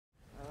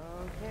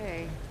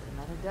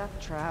death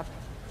trap.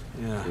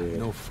 Yeah,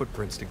 no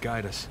footprints to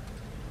guide us.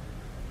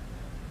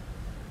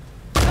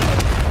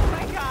 Oh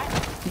my god!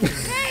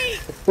 Hey!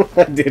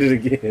 I did it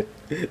again.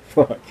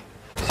 Fuck.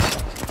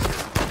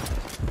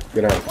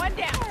 Get out. One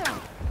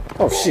down.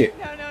 Oh shit.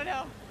 No, no,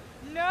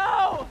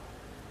 no.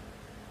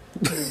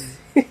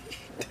 No!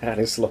 Died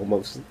in slow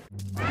motion.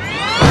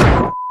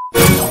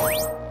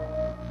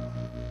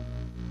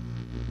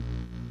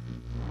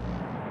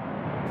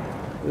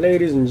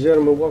 Ladies and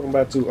gentlemen, welcome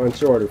back to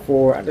Uncharted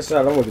 4. I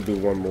decided I want to do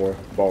one more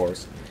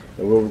bars,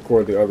 and we'll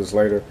record the others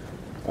later.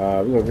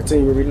 We're going to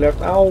continue where we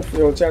left off,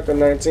 chapter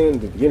 19,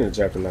 the beginning of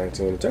chapter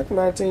 19. Chapter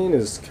 19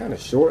 is kind of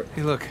short.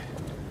 Hey, look.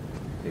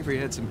 Avery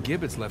had some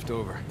gibbets left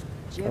over.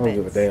 Gibbets. I don't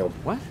give a damn.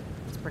 What?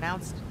 It's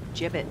pronounced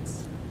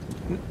gibbets.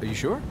 Are you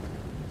sure?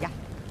 Yeah.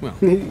 Well,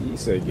 You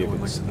said no give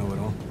one likes it. to know it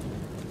all.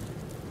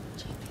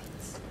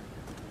 Gibbets.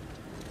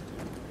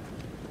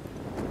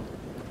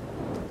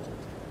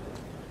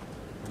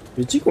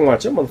 Bitch, you can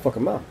watch your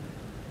motherfucking mouth.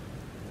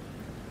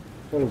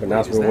 Don't even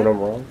ask me when I'm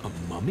wrong. A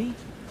mummy?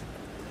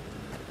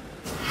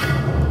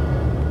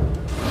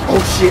 Oh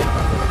shit!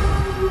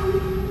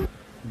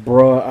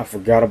 Bruh, I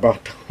forgot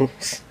about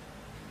those.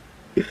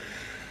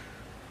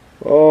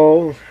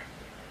 Oh,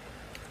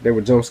 they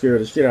would jump scare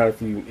the shit out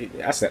of you.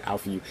 I said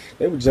out for you.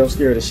 They would jump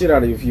scare the shit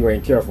out of you if you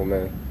ain't careful,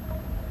 man.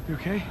 You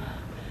okay?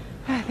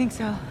 I think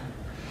so.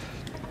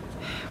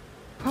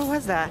 What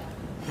was that?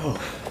 Oh,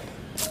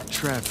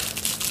 Trap.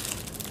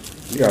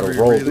 you gotta Avery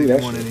roll really through didn't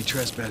that want shit. any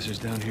trespassers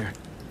down here.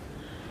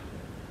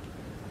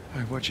 All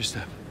right, watch your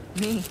step.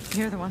 Me.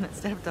 You're the one that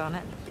stepped on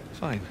it.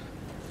 Fine.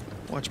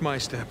 Watch my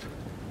step.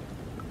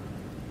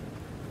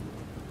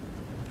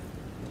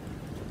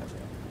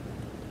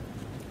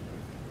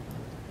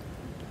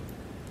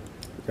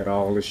 Got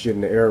all this shit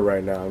in the air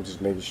right now. I'm just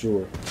making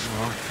sure.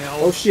 Oh, hell.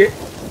 Oh shit!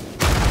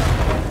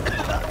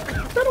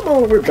 But I'm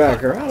all the way back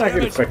here. How'd I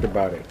get affected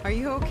by it? Are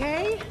you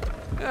okay?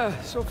 Yeah,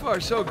 so far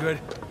so good.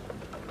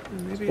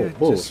 Maybe Oh, I just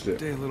bullshit.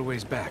 stay a little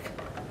ways back.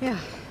 Yeah.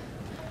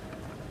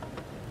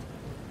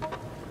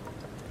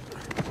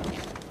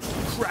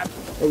 Crap.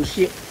 Oh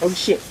shit! Oh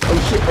shit!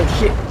 Oh shit! Oh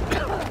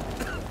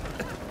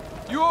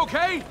shit! You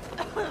okay?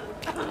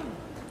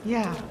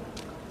 Yeah.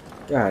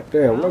 God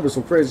damn, whenever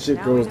some crazy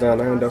shit goes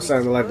down, I end up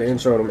sounding like the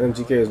intro to them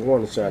MGK's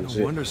warning shot and No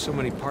shit. wonder so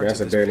many parts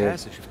That's of a this dead end.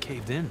 passage have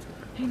caved in.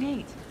 Hey,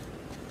 Nate.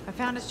 I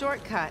found a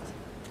shortcut.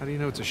 How do you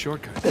know it's a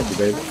shortcut? Thank you,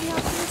 baby.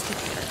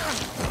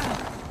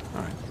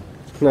 All right.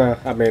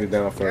 Nah, I made it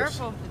down first.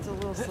 Careful. It's a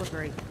little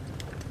slippery.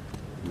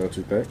 Don't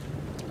you think?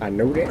 I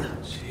know that.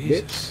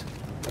 Jesus.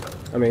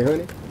 I mean,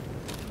 honey.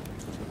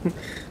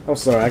 I'm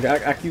sorry,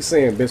 I keep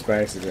saying bitch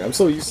by accident. I'm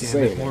so used to Damn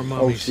saying it, more that.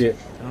 Oh mummies. shit.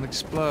 Don't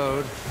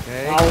explode,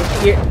 okay?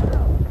 Oh shit.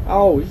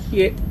 Oh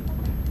shit.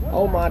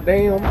 Oh my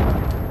damn.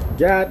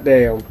 God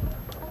damn.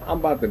 I'm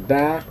about to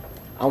die.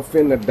 I'm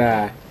finna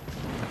die.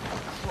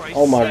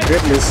 Oh my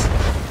goodness.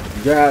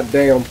 God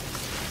damn.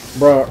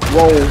 Bruh,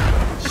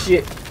 roll.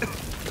 Shit.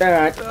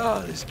 God.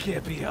 Oh, this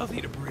can't be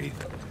healthy to breathe.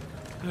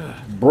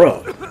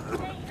 Bruh.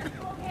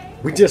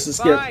 We just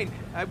escaped. Fine.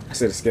 I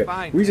said escape.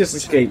 Fine. We just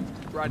escaped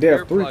Brought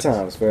death 3 earplugs.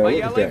 times, fam. Am I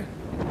Look at that. yelling?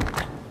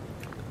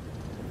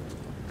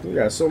 We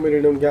got so many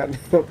of them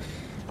goddamn.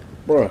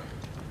 Bruh.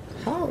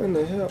 How in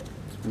the hell?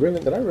 Really?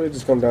 Did I really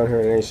just come down here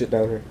and ain't shit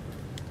down here?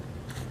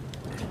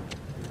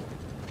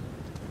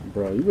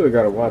 Bro, you really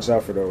gotta watch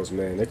out for those,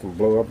 man. They can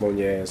blow up on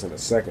your ass in a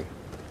second.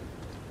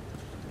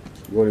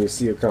 You won't even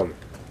see it coming.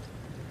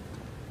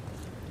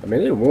 I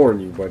mean, they warn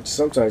you, but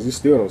sometimes you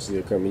still don't see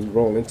it coming. You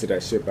roll into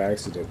that shit by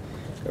accident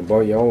and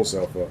blow your own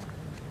self up.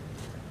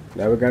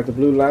 Now we got the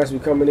blue lights. We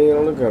coming in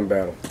on the gun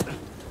battle.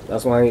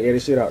 That's why I ain't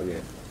edit shit out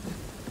yet.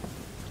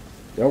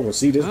 Y'all gonna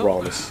see this Well,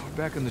 rawness. we're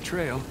back on the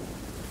trail.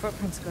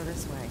 Footprints go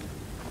this way.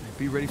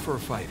 Be ready for a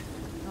fight.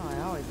 Oh,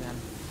 I always am.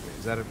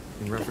 Is that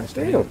in reference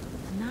to Damn. him?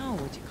 No,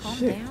 would you calm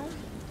Shit. down?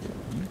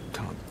 You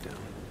calm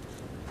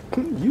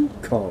down. You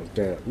calm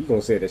down. You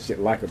gonna say that shit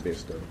like a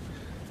bitch, though.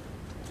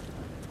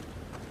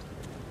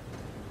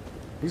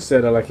 You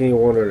said that like he didn't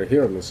want her to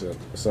hear him or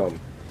something.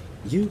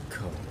 You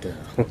calm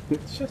down.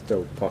 Shut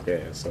your punk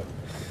ass up.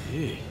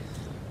 Gee,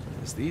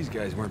 guess these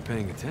guys weren't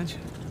paying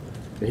attention.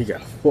 He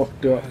got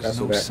fucked up. There's That's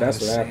no what sign that's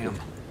of what Sam. happened.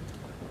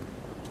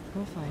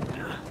 We'll find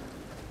out.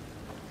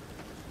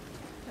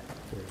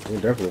 We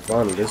definitely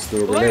found him. This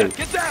still Blair, grenade.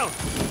 get down!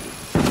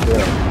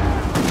 Yeah.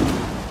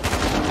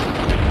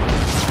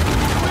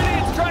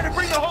 Idiot's trying to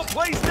bring the whole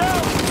place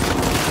down!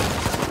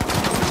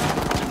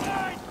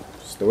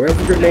 Throw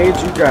every grenade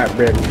you got,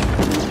 baby.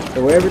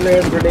 Throw every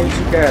last grenade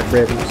you got,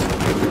 baby.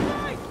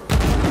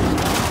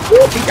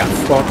 Woo, he got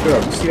fucked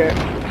up. You see that?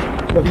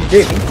 No, he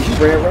didn't. He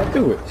ran right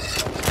through it.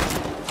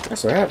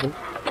 That's what happened.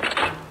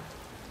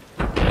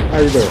 How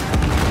you doing?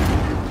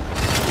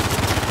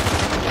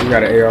 He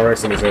got an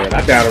ARX in his hand.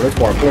 I died on this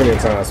part plenty of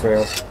times,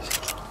 fam.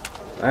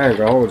 I ain't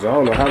gonna hold you. I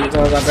don't know how many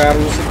times I died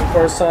on this shit the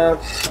first time.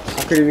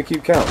 I couldn't even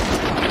keep count.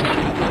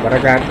 But I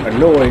got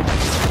annoyed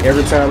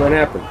every time it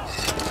happened.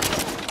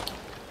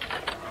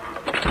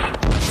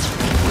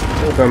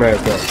 What dumbass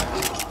gun?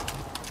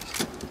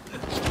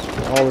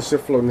 All the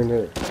shit floating in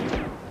here.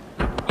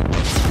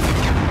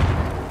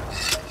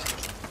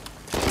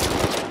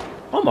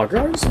 Oh my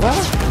god, you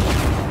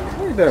survived?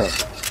 Lay down.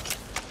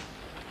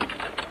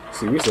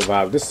 See, we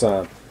survived this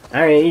time.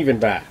 I ain't even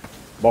die.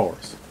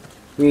 Bars.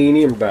 We ain't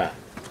even die.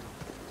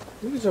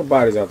 Get your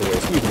bodies out the way.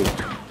 Excuse me.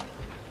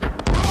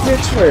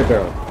 Bitch, lay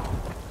down.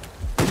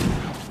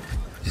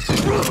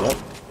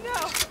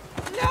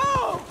 Yep.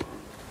 No!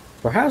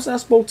 Perhaps I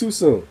spoke too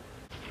soon.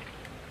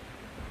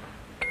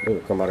 They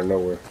would come out of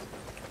nowhere.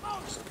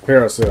 Just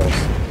prepare ourselves.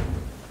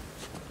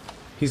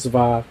 He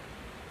survived.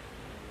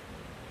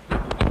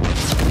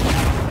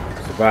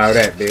 Survive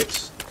that,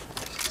 bitch.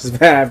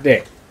 Survive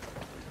that.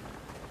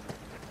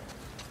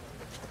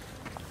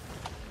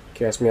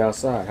 Catch me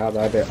outside. How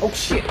about that? Oh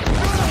shit!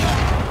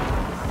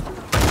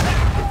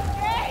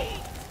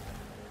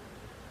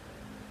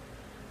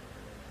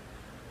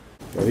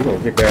 Well, you gonna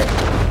get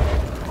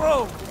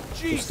that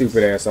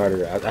stupid ass out of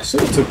here. I should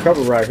have took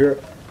cover right here.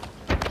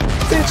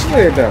 Bitch,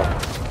 lay it down.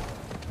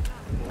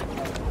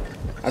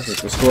 I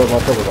just destroyed my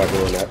cover by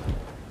doing that.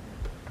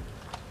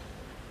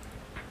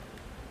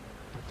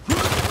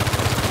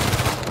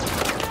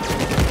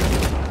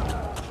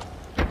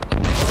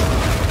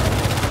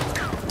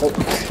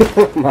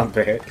 Oh, my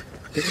bad.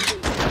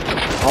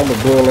 I'm a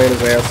bull laying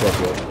his ass up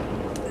here.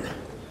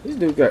 These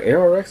dudes got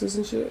ARXs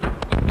and shit.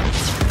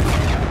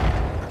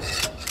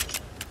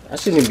 I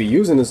shouldn't even be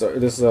using this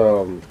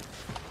RPG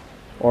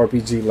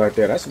like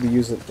that. I should be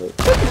using the. Look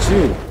at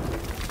you.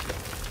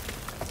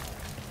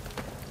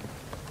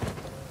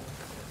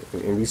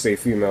 And we say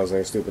females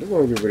ain't stupid. I'm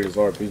gonna get rid of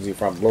this RPG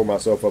if I blow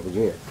myself up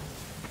again.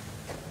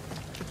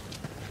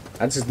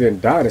 I just didn't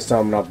die this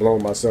time when I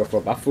blown myself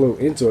up. I flew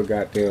into a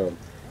goddamn.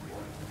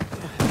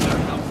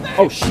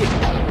 Oh shit!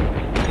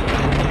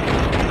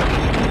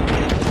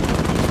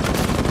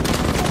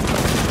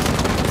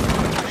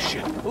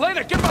 Shit!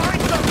 Elena, get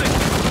behind something!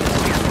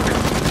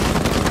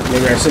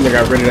 Maybe I shouldn't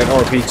have got rid of that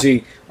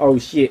RPG. Oh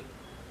shit!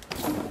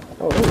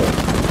 Oh, hold on.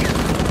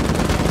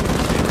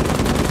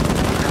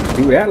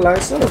 Do that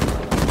like son.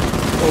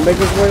 Gonna make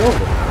his way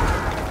over.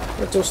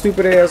 Let your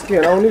stupid ass get.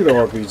 I don't need an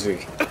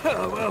RPG.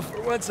 Well,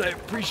 for once, I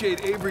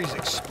appreciate Avery's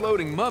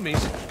exploding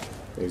mummies.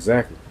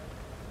 Exactly.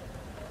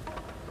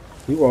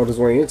 He walked his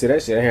way into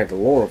that shit. I had to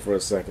lower him for a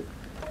second.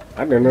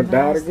 I didn't know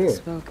died again.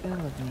 Spoke ill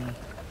of me.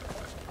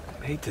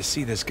 I'd hate to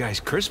see this guy's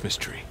Christmas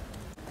tree.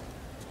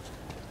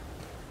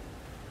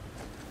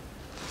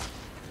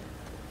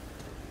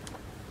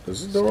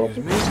 Is this door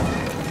open? Excuse me?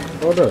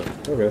 Oh no.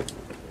 Okay.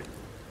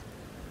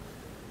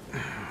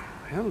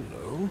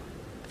 Hello.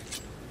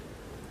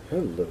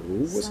 Hello.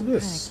 What's Some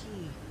this?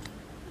 kind of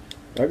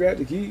key. I got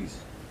the keys.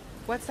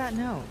 What's that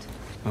note?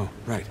 Oh,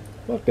 right.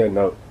 Fuck that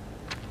note.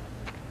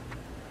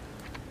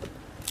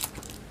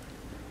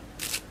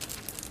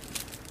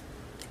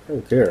 I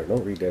don't care.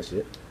 Don't read that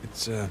shit.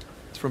 It's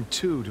from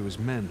two to his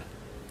men.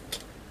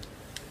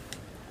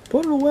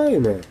 Put it away,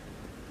 man.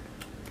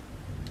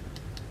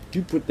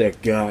 You put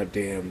that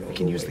goddamn note We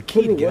can use away. the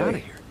key Put to it get away. out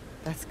of here.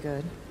 That's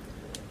good.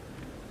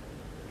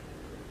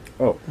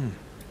 Oh.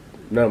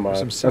 Never mind.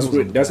 Some That's symbols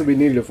what, on the that's what we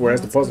needed it for.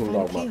 That's the Let's go puzzle I'm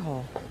find talking about.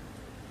 keyhole.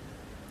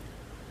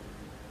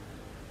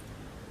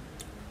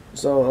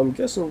 So I'm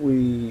guessing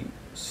we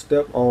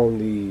step on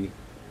the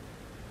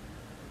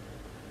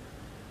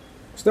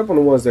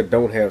ones that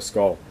don't have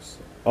skulls.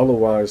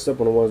 Otherwise, step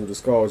on the ones with the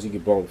skulls, you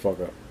get blown the fuck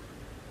up.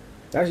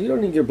 Actually, you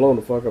don't need to get blown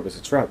the fuck up. It's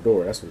a trap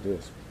door. That's what it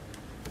is.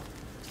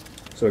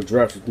 So it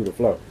drops you through the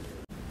flow.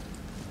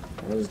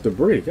 What is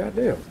debris?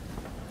 Goddamn.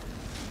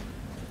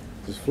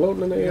 Just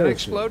floating in the You air. gonna and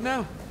shit. explode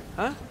now?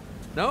 Huh?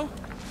 No?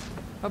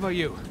 How about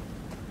you?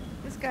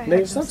 This guy Nate,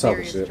 had some stop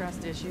talking serious shit.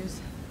 trust issues.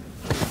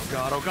 Oh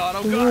God, oh God,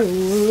 oh God!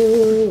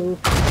 Ooh,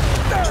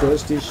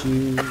 trust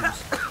issues.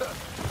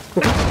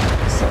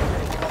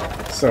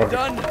 Sorry.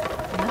 Done!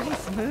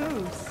 Nice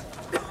moves.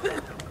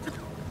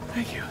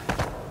 Thank you.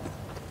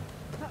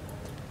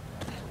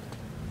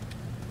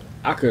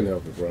 I couldn't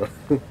help it, bro.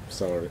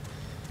 Sorry.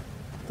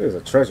 There's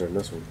a treasure in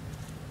this one.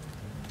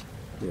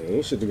 Yeah,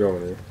 ain't shit to go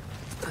in there.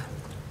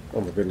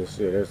 Oh my goodness,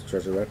 yeah, there's a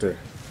treasure right there.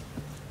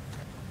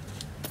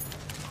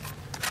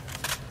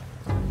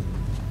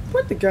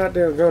 Put the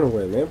goddamn gun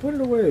away, man. Put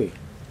it away.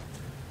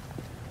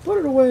 Put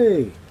it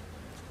away.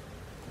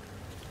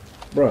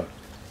 Bruh.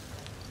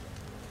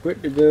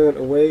 Put the gun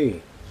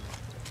away.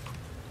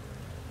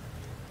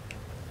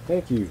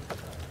 Thank you.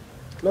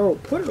 No,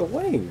 put it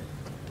away, man.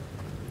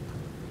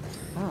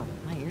 Oh,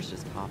 my ears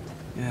just popped.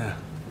 Yeah,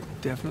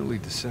 definitely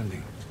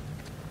descending.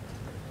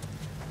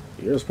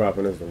 Ears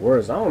popping is the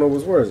worst. I don't know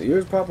what's worse.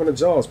 Ears popping or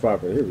jaws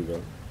popping. Here we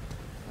go.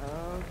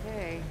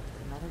 Okay,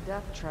 another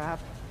death trap.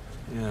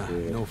 Yeah,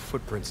 Yeah. no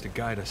footprints to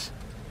guide us.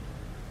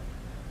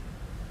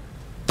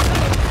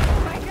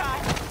 Oh my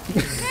god!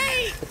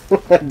 Hey!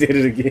 I did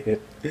it again.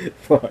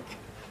 Fuck.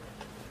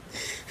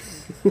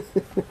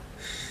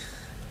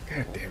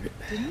 God damn it.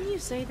 Didn't you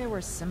say there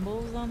were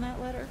symbols on that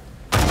letter?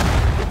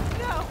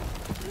 No!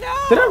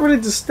 Did I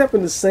really just step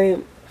in the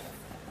same...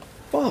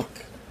 Fuck.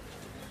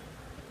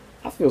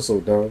 I feel so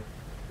dumb.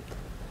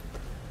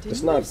 Didn't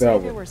It's not you say that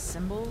there one. were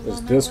symbols It's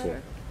on this that one.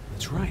 letter?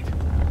 That's right.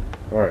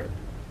 Alright.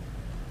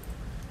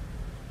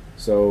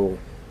 So...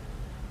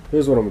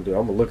 Here's what I'm gonna do.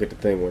 I'm gonna look at the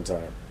thing one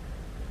time.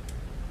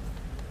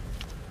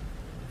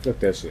 Look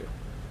that shit.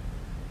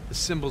 The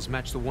symbols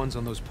match the ones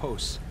on those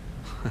posts.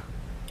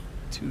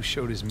 Two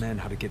showed his men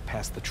how to get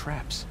past the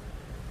traps.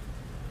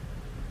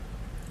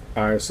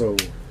 Alright, so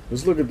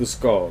let's look at the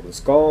skull. The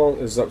skull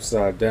is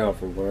upside down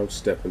from where I'm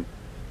stepping.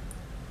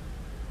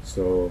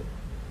 So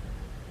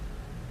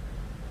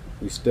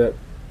we step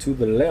to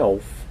the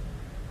left.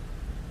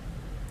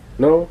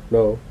 No.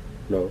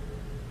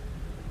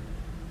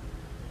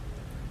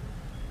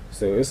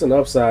 So it's an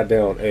upside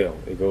down L.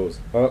 It goes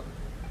up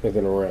and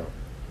then around.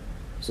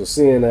 So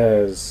seeing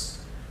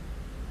as,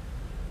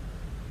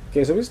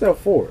 okay, so we step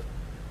forward.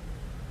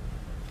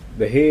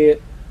 The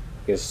head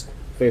is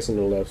facing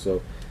the left,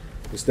 so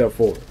we step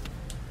forward.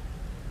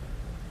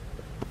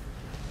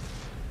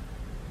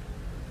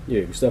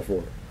 Yeah, we step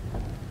forward.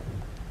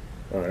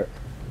 Alright.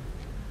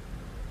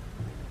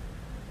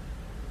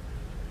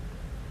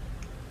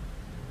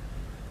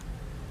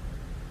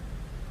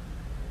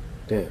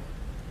 Damn.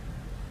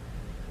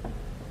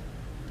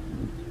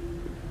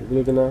 You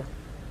looking now?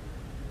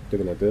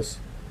 Looking at this.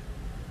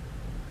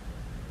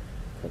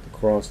 Got the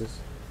crosses.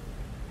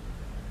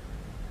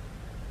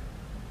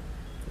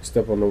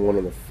 Step on the one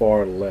on the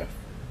far left.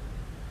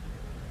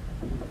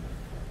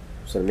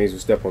 So that means we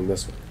step on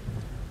this one.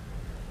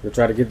 We'll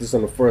try to get this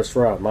on the first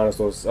try, minus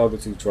those other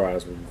two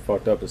tries where we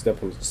fucked up and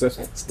step on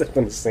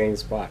the same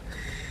spot.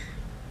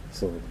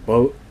 So the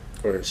boat,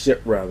 or the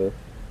ship rather,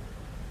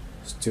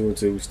 it's 2 and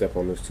 2, we step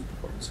on those 2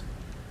 parts.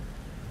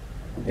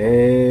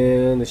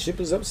 And the ship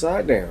is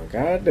upside down.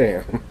 God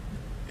damn.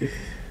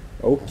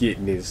 Oh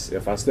goodness.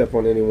 If I step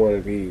on any one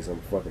of these, I'm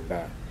fucking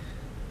die.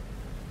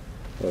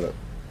 Hold up.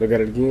 Look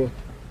at it again.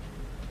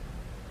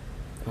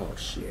 Oh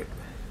shit.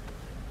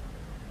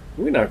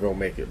 We're not gonna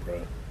make it,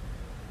 bro.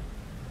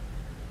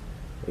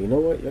 You know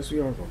what? Yes, we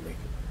are gonna make it.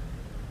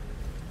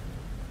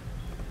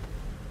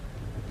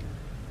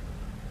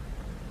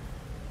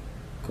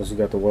 Cause we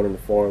got the one on the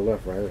far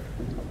left right here.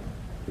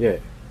 Yeah.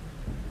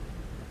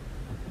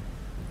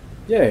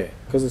 Yeah,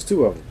 cause there's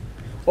 2 of them.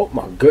 Oh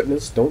my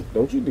goodness!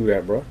 Don't you do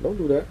that, bro? Don't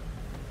do that.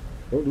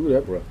 Don't do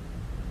that, bro.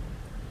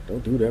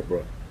 Don't do that,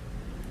 bro.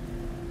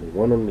 The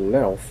one on the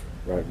left,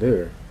 right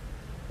there,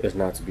 is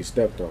not to be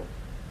stepped on.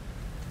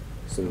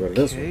 So we got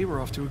this one. Okay,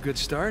 we're off to a good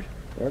start.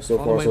 All right, so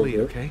Follow far my so lead,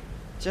 good. okay?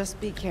 Just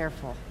be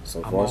careful,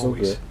 So I'm far so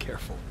always good.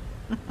 careful.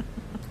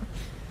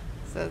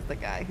 says the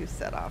guy who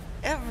set off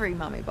every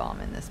mummy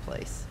bomb in this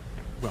place.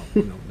 Well,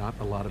 not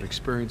a lot of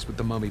experience with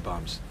the mummy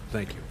bombs.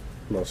 Thank you.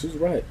 No, she's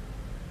right.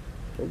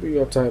 Don't be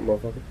uptight,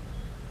 motherfucker.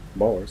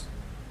 Bars.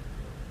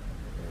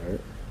 All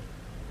right.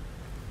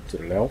 To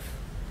the left.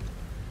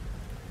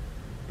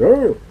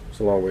 Damn, it's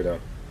a long way down.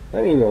 That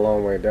ain't even a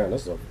long way down.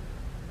 That's a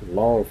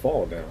long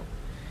fall down.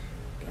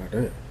 God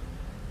damn.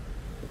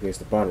 Okay, it's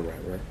the bottom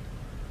right?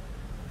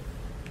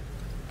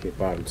 Okay,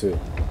 bottom 2.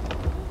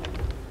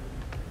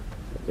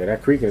 Okay,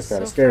 that creaking is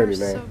kind of scaring me,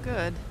 man. So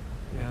good.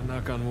 Yeah,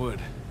 knock on wood.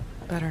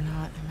 Better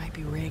not. It might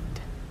be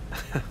rigged.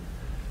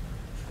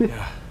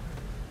 Yeah.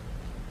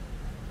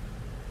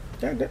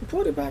 God damn,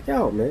 put it back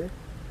out, man.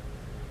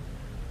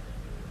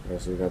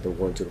 Alright, so we got the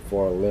one to the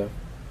far left.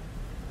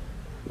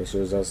 Make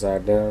sure it's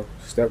upside down.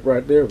 Step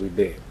right there, we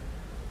dead.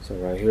 So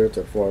right here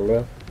to the far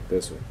left,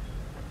 this one.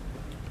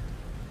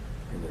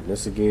 And then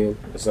this again,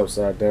 it's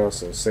upside down,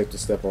 so it's safe to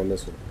step on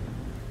this one.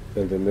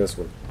 And then this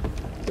one.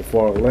 The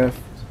far left,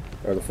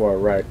 or the far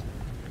right,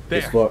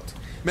 is fucked.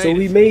 So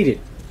we made it.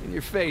 In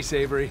your face,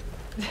 Avery.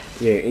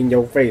 Yeah, in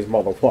your face,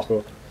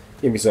 motherfucker.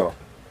 Give me some.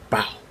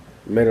 Bow.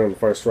 We made it on the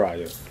first try,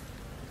 yeah.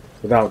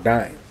 Without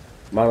dying.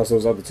 Minus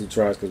those other 2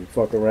 tries because we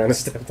fucked around and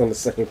stepped on the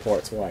same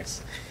part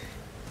twice.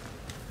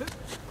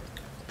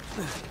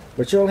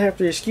 But you don't have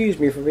to excuse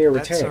me for being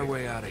retarded. That's our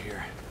way out of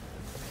here.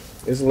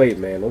 It's late,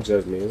 man. Don't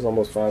judge me. It's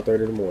almost 5:30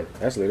 in the morning.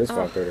 Actually, it is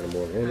 5:30 in the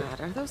morning, ain't it?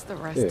 God, are those the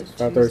rest Yeah, of it's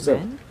Jew's 5:37.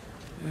 men?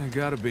 Yeah,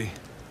 gotta be.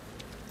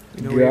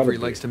 You know, Gotta Avery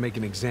be. likes to make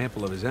an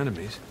example of his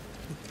enemies.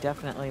 He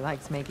definitely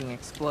likes making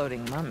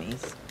exploding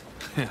mummies.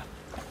 Yeah.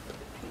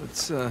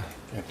 Let's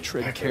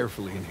tread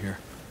carefully in here.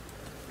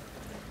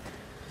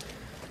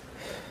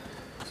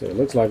 So it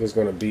looks like it's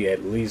going to be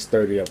at least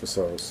 30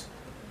 episodes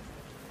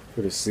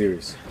for this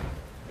series.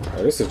 Now,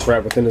 this is a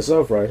trap within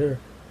itself right here.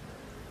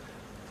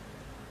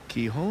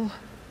 Keyhole?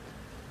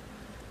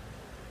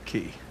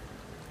 Key.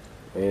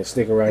 And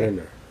sneaking right in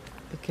there.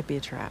 It could be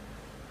a trap.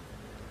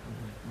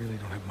 We really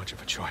don't have much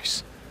of a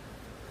choice.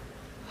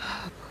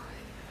 Oh, boy.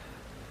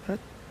 But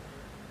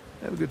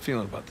I have a good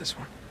feeling about this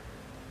one.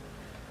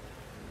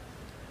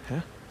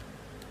 Huh?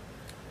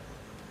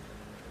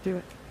 Do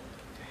it.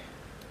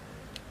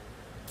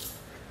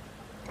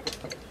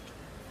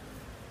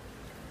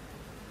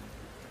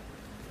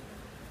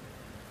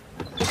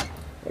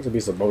 There should be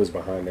some boats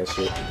behind that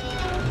shit.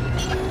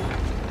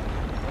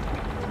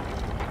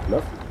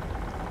 Nothing.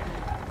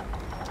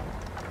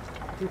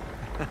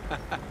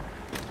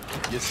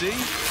 You see?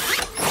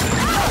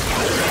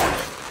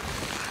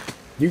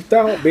 You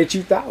thought, bitch,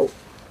 you thought.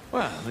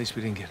 Well, at least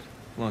we didn't get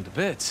blown to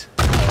bits.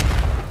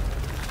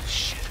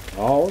 Shit.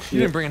 Oh, You shit.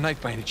 didn't bring a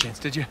knife by any chance,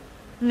 did you?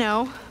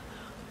 No.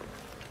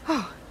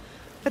 Oh,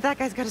 but that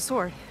guy's got a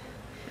sword.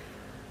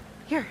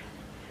 Here,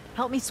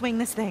 help me swing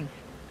this thing.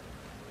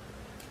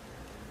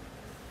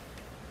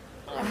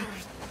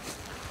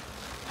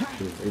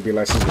 It'd be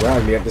like she's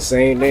riding me at the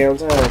same damn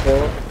time,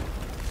 fam.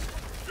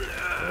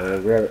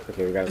 Grab it.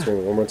 Okay, we gotta swing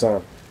it one more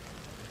time.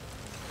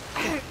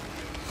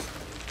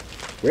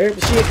 Grab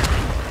the shit.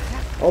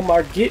 Oh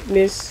my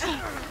goodness.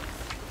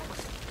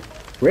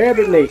 Grab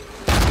it, Nate.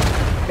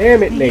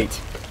 Damn it,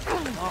 Nate.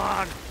 Come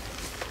on.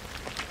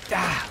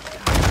 God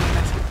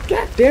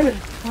damn it.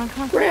 Come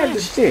on, Grab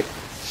the shit.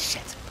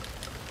 Shit.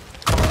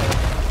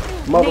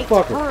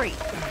 Motherfucker. Nate, hurry.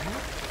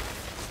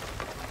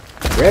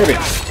 Grab it.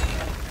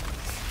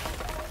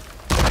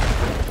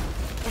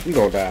 We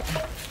gonna die.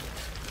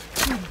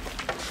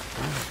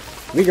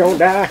 We gonna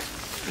die.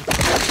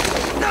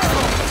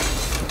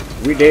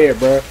 We dead,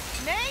 bro.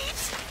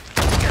 Nate!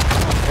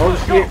 Oh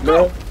shit,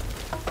 bro.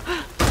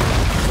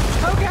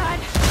 Oh god!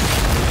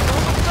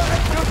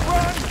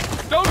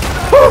 Don't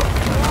stop!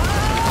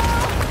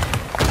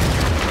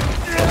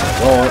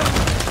 God.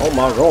 Oh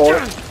my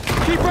god.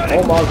 Keep running!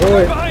 Oh my Right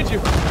god. behind you!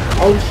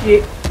 Oh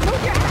shit.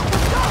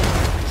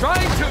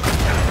 Trying to...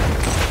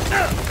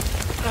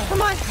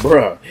 Come on!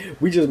 Bruh.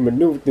 We just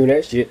maneuvered through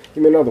that shit.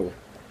 Give me another one.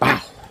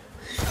 Wow.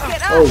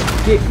 Get up! Oh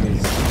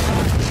goodness.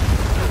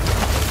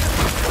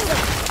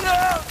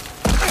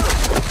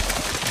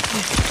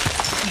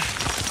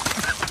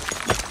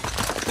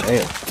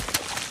 Damn.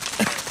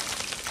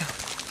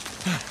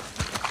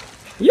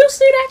 You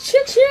see that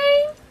shit,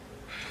 Shane?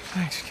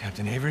 Thanks,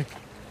 Captain Avery.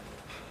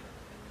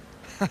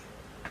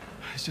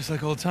 It's just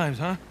like old times,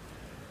 huh?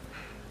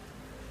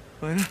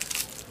 Lena?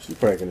 She's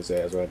pranking his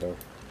ass right now.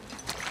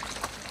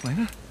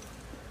 Lena?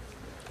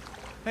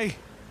 Hey.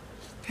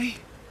 Hey.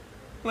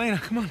 Lena,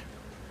 come on.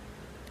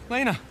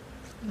 Lena.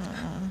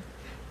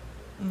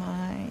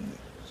 My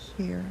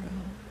hero.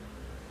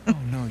 Oh,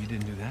 no, you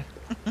didn't do that.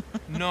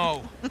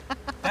 No.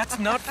 That's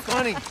not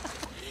funny.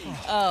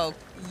 Oh,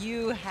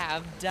 you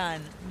have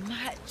done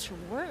much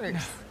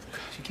worse.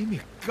 She gave me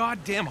a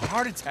goddamn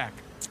heart attack.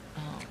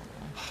 Oh,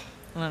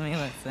 let me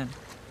listen.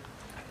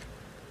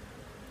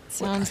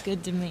 Sounds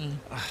good to me.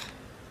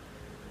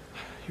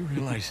 You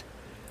realize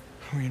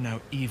we're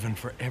now even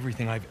for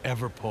everything I've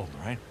ever pulled,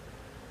 right?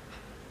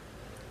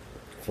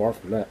 Far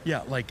from that.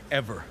 Yeah, like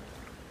ever.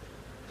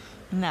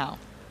 No,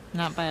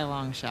 not by a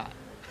long shot.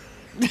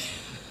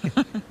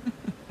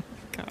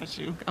 Gosh,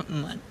 you've got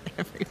mud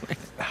everywhere.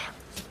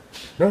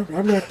 No,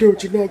 I'm not doing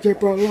what you not get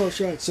by a long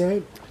shot,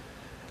 son.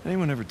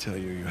 Anyone ever tell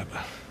you you have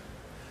a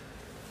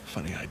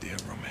funny idea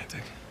of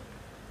romantic?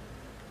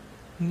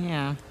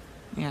 Yeah,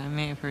 I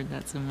may have heard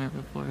that somewhere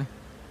before.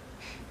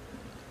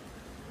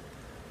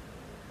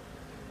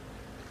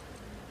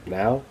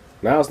 Now?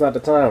 Now's not the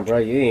time, bro.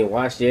 You ain't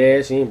washed your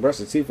ass, you ain't brushed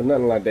your teeth or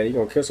nothing like that. You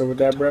gonna kiss her with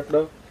that breath,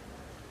 though?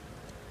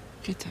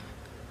 Good time.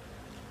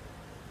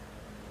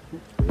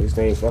 At least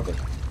they ain't fucking.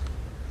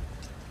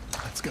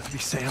 That's gotta be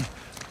Sam.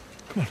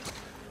 Come on.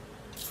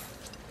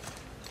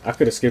 I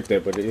could have skipped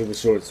that, but it was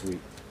short and sweet.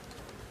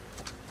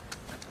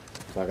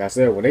 Like I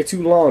said, when they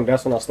too long,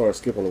 that's when I start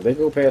skipping them. They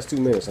go past 2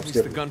 minutes, I'm At least the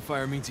skipping.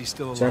 gunfire means he's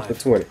still alive. Chapter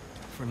 20.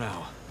 For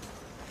now.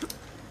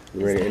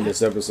 We're ready to end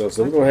this episode,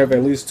 so we're gonna have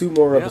at least 2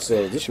 more Yep,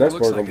 episodes. This sure next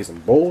looks one's gonna like be it. some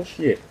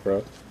bullshit,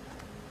 bro.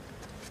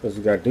 Because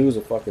we got dudes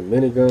with fucking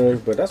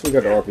miniguns, but that's what we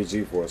got the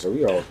RPG for, so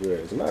we all good.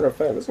 As a matter of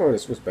fact, let's go ahead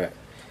and switch back.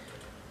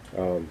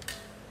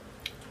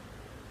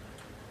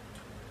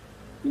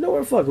 You know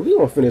what? Fuck it. We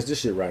gonna finish this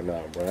shit right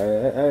now, bro.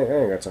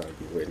 I ain't got time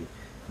to be waiting.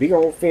 We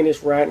gonna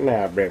finish right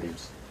now,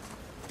 babies.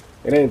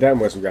 It ain't that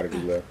much we gotta do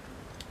left.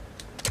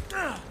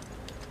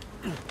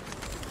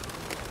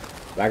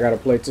 I gotta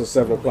play till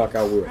 7 o'clock.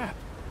 I will.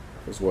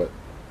 It's what?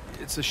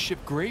 It's a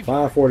ship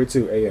graveyard.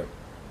 5:42 a.m.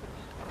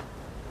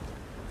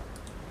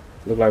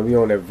 Look like we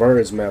on that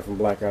Verge map from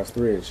Black Ops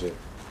 3 and shit.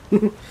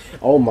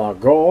 Oh my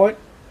god.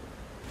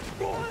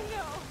 Oh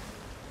no!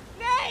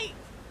 Nate!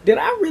 Did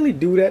I really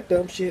do that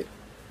dumb shit?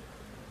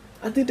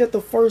 I did that the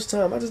first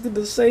time. I just did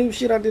the same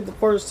shit I did the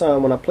first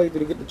time when I played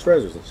through to get the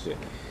treasures and shit.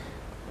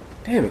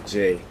 Damn it,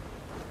 Jay.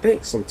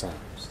 Think sometimes.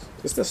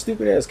 It's that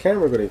stupid ass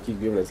camera gonna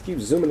keep giving us. Keep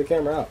zooming the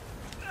camera out.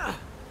 I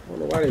don't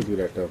know why they do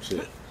that dumb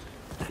shit.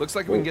 Looks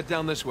like we can get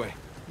down this way.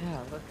 Yeah,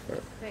 looks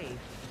safe.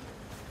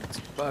 It's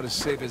about as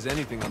safe as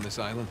anything on this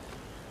island.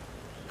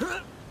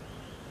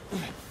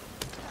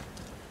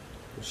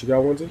 She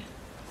got one too?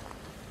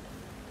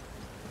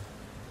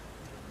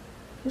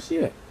 Where's she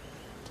at?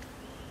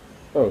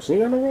 Oh, she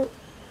ain't got no rope?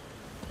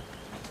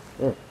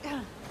 Oh.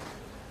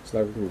 It's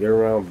like we can get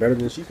around better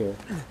than she can.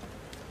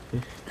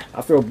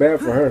 I feel bad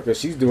for her because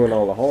she's doing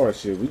all the hard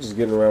shit. We just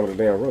getting around with a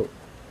damn rope.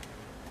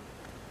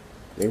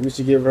 Maybe we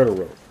should give her the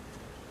rope.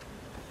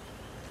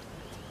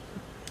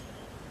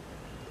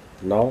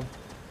 No?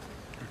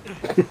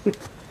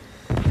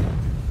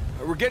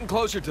 We're getting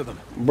closer to them.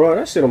 Bro,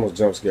 that shit almost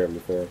jump scared me,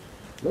 fam.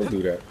 Don't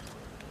do that.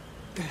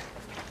 I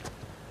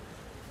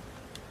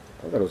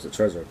thought it was a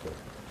treasure up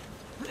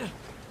there.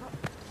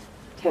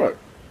 What?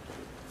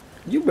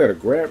 You better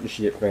grab the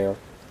shit, fam.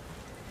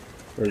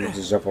 Or you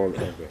just jump on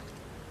the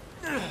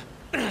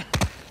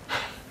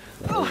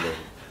okay.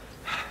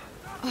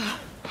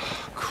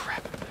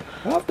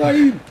 Start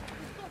eating.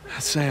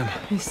 That's Sam.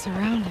 He's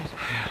surrounded.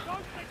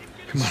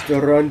 Come on.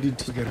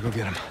 Surrounded. We gotta go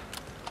get him.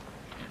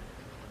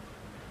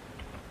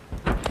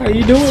 How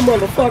you doing,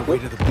 motherfucker? Way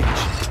to the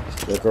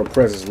beach. Look, her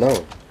presence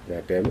known.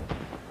 God damn it.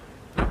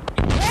 Take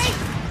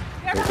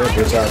that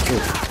bitch out too.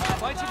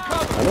 Find some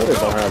cover. I know they're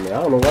behind me.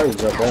 I don't know why you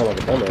jump down like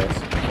a dumbass.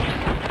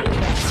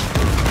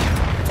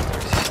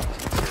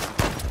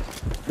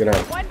 Get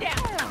out. One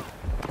down.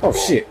 Oh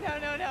shit.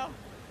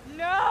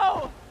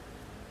 No.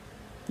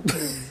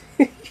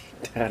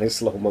 Down in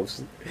slow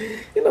motion.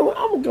 You know what?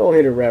 I'm gonna go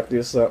ahead and wrap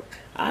this up.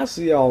 I'll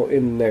see y'all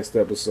in the next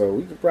episode.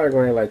 We could probably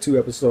gonna have like 2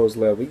 episodes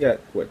left. We got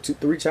what,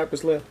 3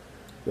 chapters left?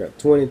 We got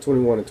 20,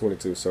 21, and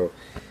 22. So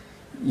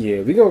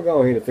yeah, we gonna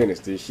go ahead and finish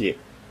this shit.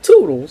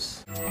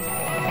 Toodles.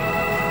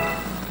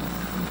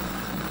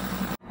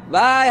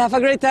 Bye, have a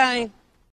great time.